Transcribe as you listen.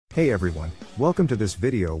Hey everyone, welcome to this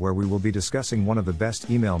video where we will be discussing one of the best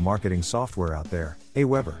email marketing software out there,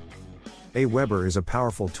 Aweber. Aweber is a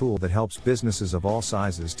powerful tool that helps businesses of all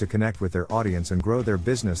sizes to connect with their audience and grow their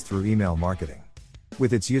business through email marketing.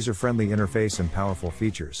 With its user-friendly interface and powerful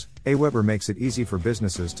features, Aweber makes it easy for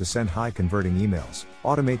businesses to send high-converting emails,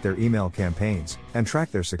 automate their email campaigns, and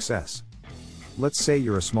track their success. Let's say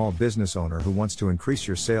you're a small business owner who wants to increase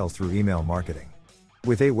your sales through email marketing.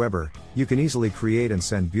 With Aweber, you can easily create and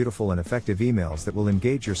send beautiful and effective emails that will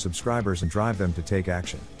engage your subscribers and drive them to take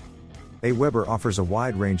action. Aweber offers a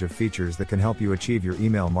wide range of features that can help you achieve your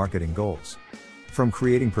email marketing goals. From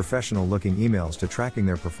creating professional-looking emails to tracking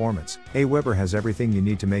their performance, Aweber has everything you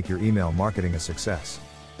need to make your email marketing a success.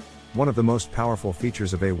 One of the most powerful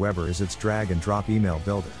features of Aweber is its drag-and-drop email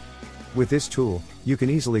builder. With this tool, you can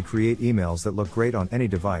easily create emails that look great on any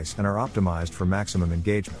device and are optimized for maximum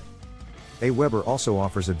engagement. Aweber also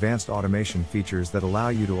offers advanced automation features that allow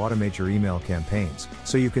you to automate your email campaigns,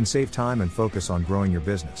 so you can save time and focus on growing your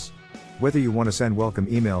business. Whether you want to send welcome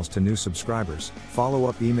emails to new subscribers,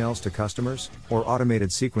 follow-up emails to customers, or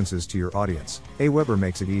automated sequences to your audience, Aweber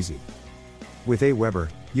makes it easy. With Aweber,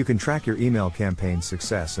 you can track your email campaign's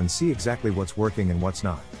success and see exactly what's working and what's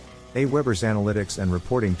not. Aweber's analytics and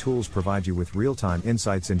reporting tools provide you with real-time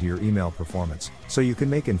insights into your email performance, so you can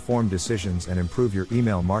make informed decisions and improve your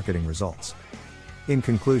email marketing results. In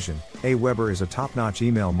conclusion, Aweber is a top-notch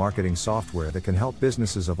email marketing software that can help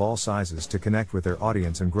businesses of all sizes to connect with their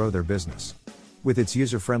audience and grow their business. With its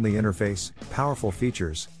user-friendly interface, powerful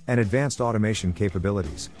features, and advanced automation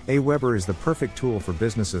capabilities, Aweber is the perfect tool for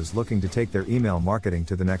businesses looking to take their email marketing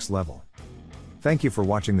to the next level. Thank you for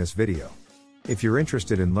watching this video. If you're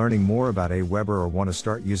interested in learning more about Aweber or want to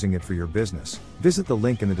start using it for your business, visit the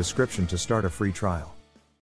link in the description to start a free trial.